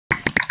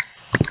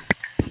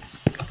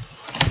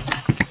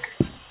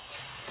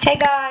Hey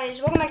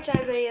guys, welcome back to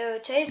another video.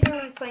 Today we're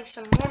going to be playing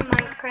some more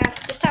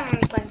Minecraft. This time we're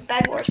going to be playing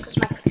Bed Wars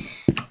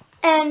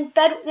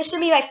this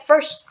will be my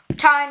first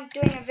time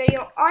doing a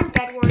video on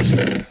Bed Wars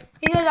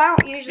because I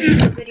don't usually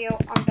do a video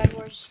on Bed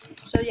Wars.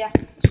 So yeah,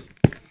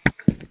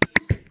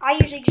 I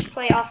usually just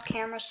play off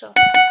camera. So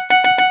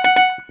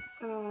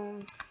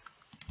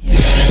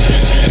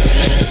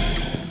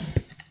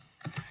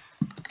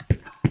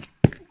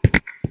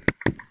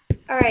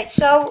all right.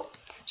 So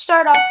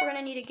start off, we're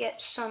gonna need to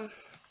get some.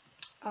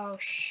 Oh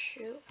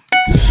shoot.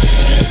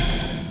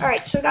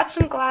 Alright, so we got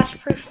some glass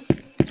proof. We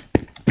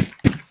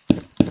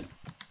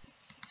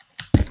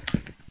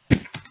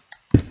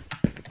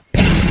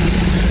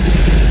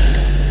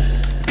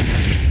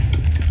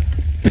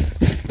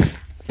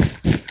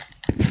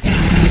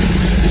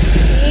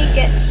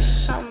get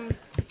some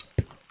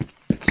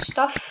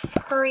stuff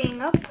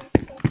hurrying up.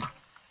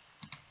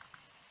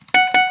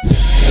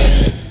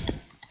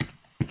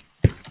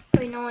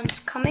 Wait, no one's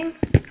coming.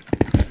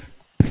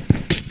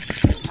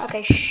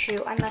 Okay,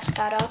 shoot, I messed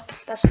that up.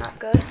 That's not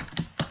good.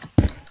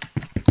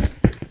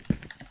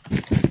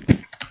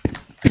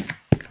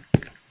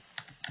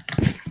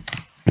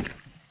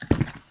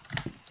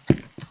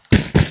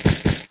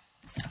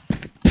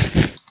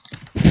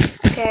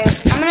 Okay,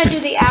 I'm gonna do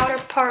the outer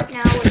part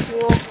now with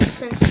wool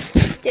since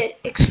it's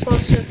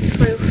explosive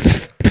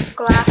proof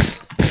glass.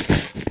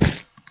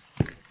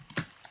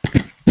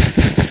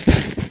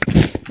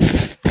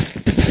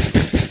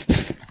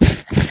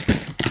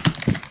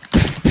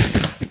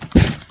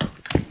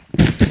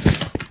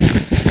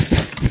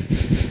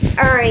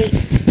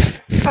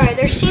 Alright,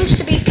 there seems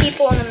to be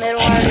people in the middle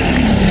already.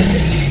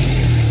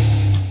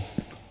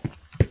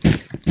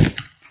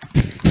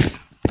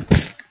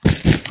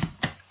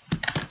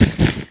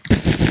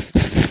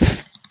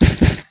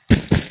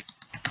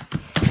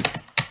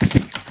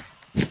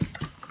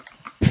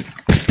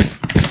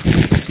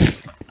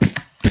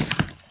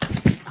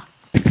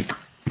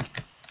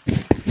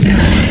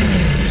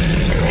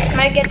 I'm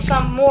gonna get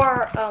some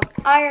more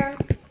iron.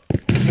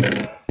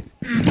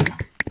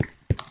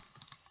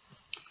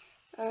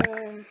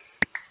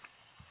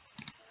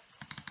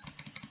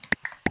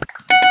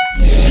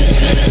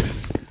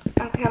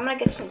 Okay, I'm gonna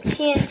get some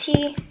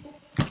TNT.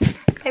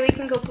 Maybe we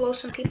can go blow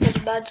some people's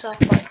beds up.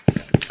 But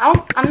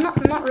I'm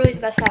not really the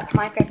best at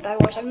Minecraft Bed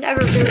Wars. I've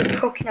never really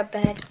broken a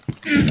bed.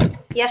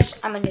 Yes,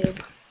 I'm a noob.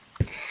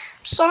 I'm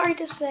sorry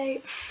to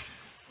say.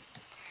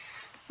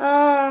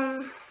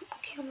 Can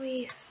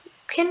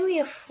we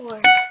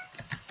afford?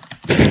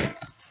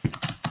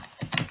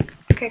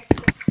 Okay.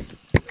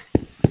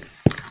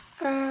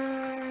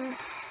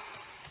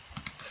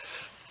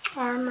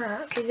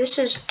 Armor. Okay, this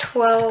is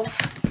 12.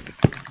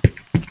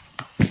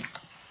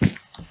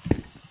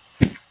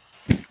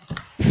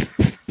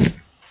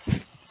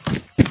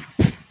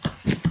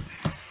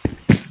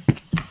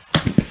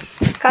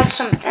 Got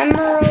some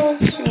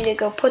emeralds. Need to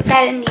go put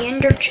that in the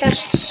ender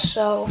chest.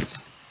 So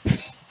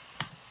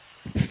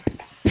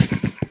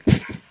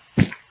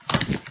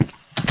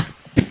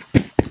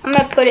I'm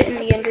gonna put it in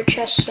the ender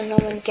chest so no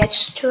one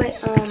gets to it.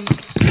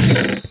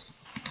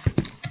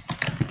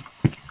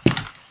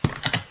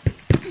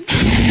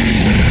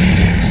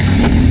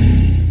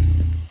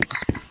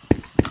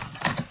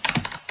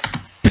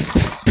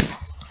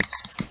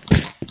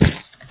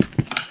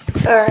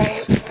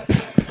 Alright.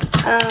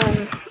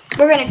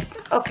 We're gonna.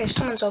 Okay,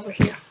 someone's over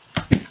here.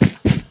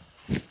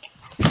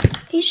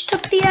 He just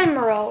took the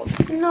emerald.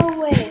 No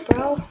way,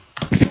 bro.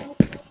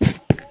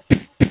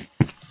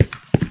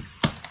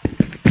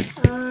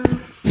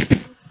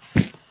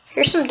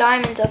 Here's some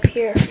diamonds up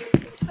here.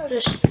 I'll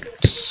just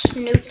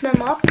snoop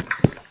them up.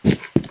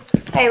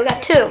 Hey, we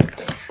got two.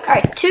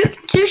 Alright,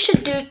 two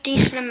should do a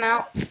decent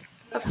amount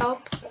of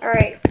help.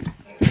 Alright.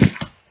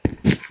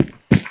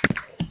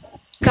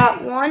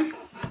 Got one.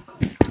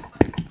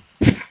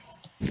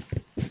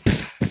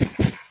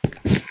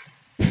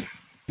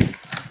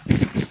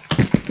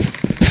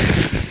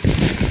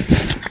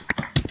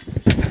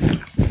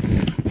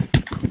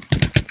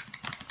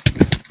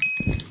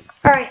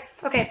 Alright,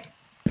 okay.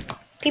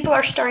 People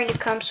are starting to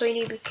come, so we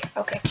need to be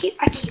careful. Okay,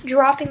 I keep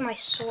dropping my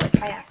sword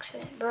by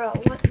accident, bro.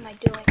 What am I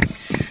doing?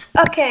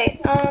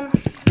 Okay,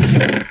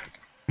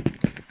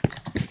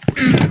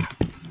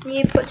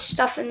 need to put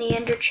stuff in the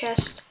ender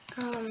chest.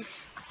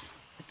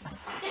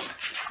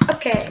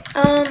 Okay,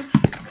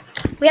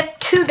 we have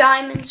 2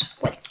 diamonds.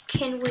 What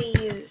can we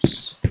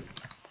use?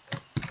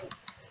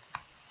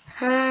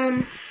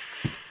 Let's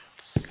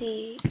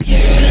see.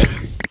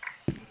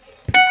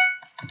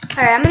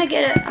 Alright, I'm gonna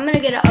get an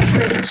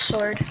upgraded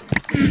sword.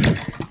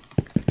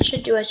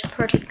 Should do us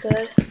pretty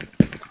good.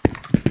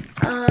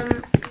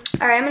 Alright,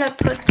 I'm gonna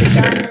put the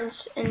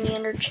diamonds in the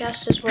ender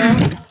chest as well.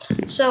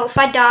 So if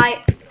I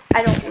die,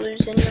 I don't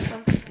lose any of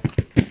them.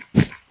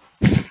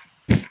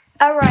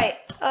 Alright,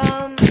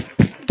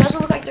 doesn't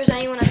look like there's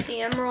anyone at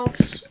the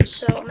emeralds,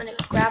 so I'm gonna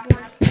grab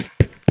one.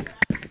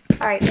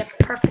 Alright, yeah,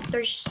 perfect.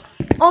 There's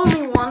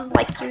only one,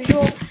 like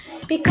usual,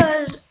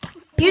 because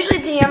usually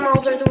the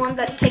emeralds are the ones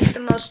that take the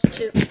most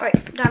to.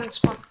 Alright, diamond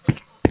spawn.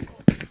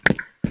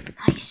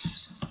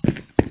 Nice.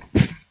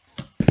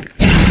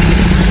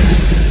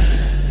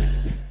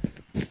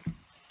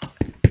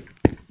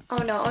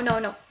 no, oh no,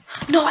 no.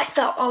 No, I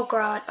fell. Oh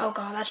god,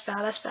 that's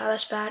bad, that's bad,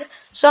 that's bad.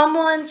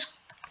 Someone's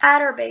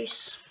at our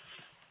base.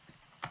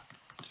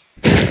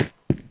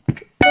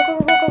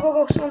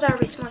 Go. Someone's at our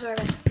base, someone's at our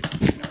base.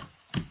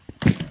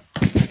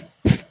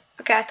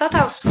 Okay, I thought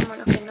that was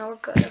someone. Okay, no, we're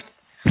good.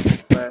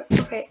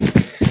 Okay.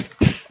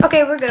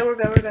 Okay, we're good.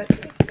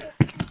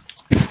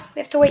 We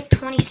have to wait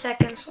 20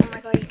 seconds. Oh my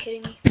god, are you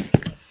kidding me?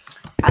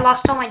 I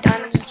lost all my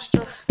diamonds and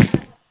stuff.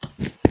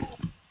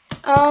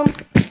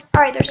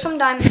 Alright, there's some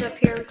diamonds up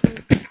here we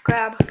can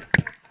grab.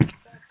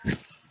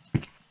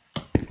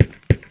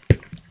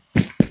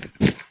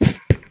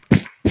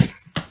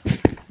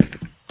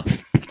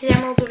 The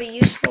emeralds will be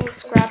useful.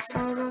 Let's grab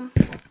some of them.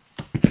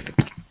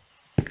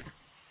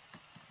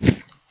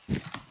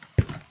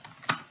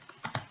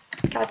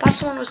 I thought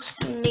someone was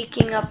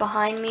sneaking up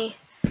behind me.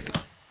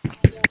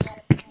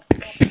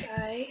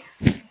 Okay.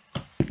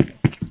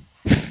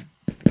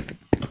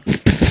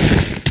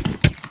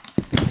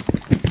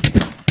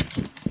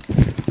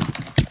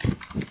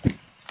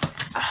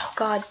 Oh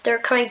god, they're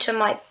coming to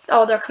my...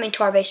 Oh, they're coming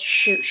to our base.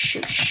 Shoot.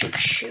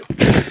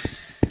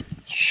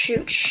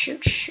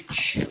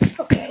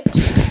 Okay,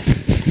 that's bad.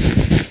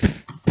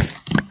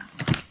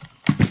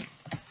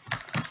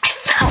 I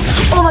fell.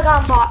 Oh my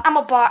god, I'm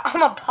a bot.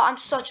 I'm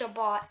such a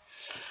bot.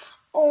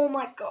 Oh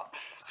my god.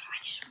 I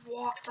just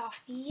walked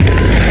off the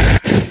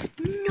edge.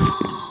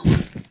 No.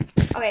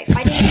 Okay, if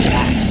I didn't do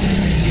that.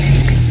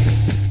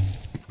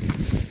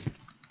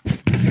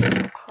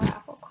 Oh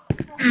crap.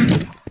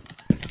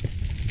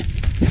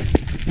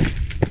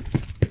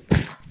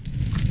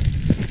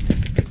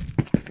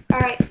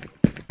 Alright.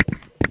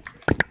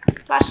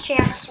 Last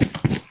chance.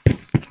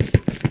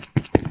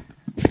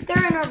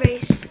 They're in our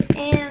base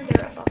and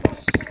they're above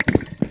us.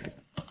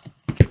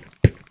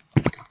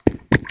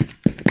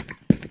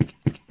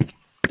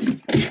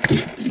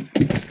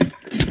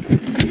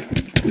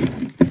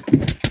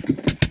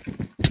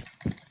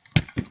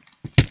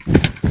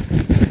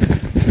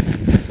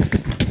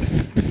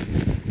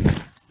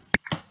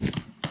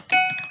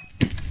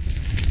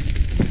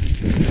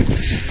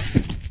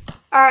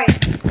 Alright,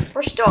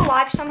 we're still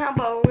alive somehow,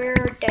 but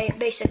we're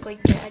basically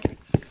dead.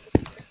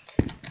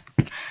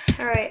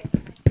 Alright.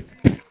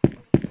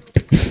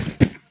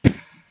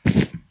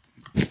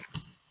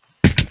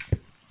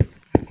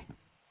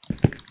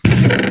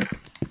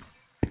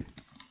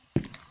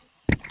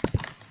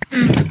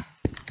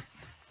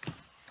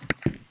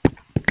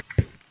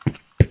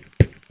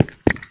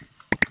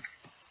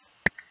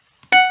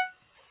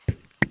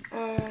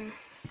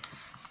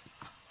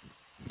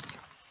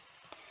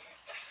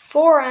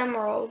 Four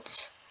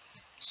emeralds.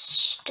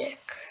 Stick.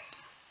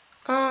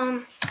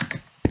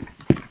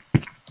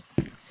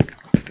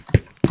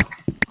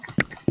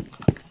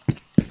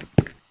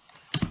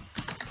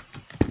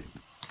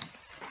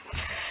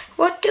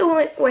 What do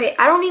we... Wait,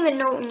 I don't even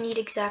know what we need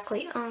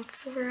exactly. 4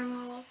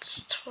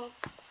 emeralds, 12.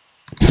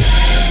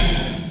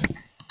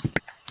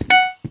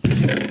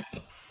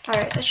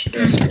 Alright, that should do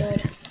us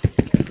good.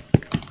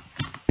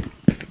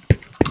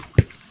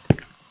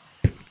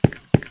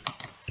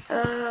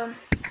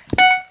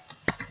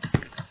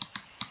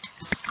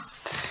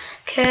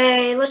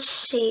 Okay, let's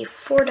see.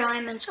 4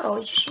 diamonds. Oh,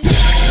 we just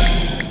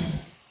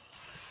use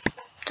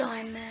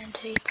diamond,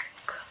 8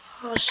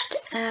 cost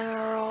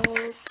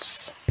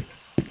emeralds.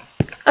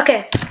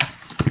 Okay.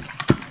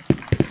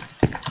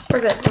 We're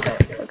good.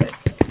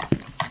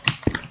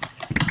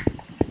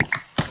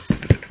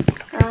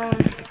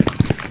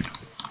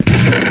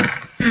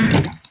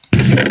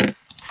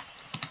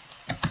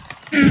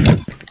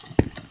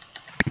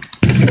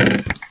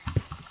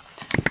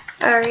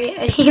 Alright,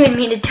 I didn't even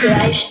mean to do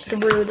that. I just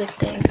threw the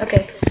thing.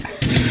 Okay.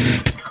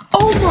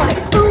 Oh my!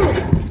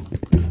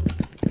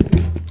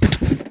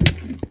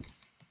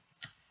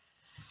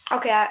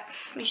 Okay,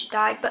 we just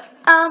died. But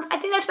I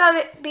think that's about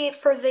it. Be it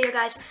for the video,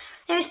 guys.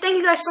 Anyways, thank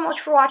you guys so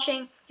much for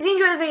watching. If you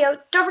enjoyed the video,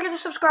 don't forget to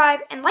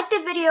subscribe and like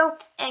the video,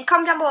 and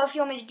comment down below if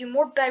you want me to do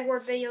more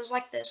Bedwars videos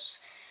like this.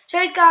 So,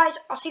 anyways, guys,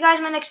 I'll see you guys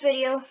in my next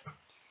video.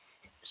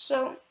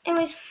 So,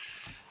 anyways,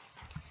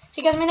 see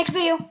you guys in my next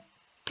video.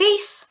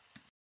 Peace.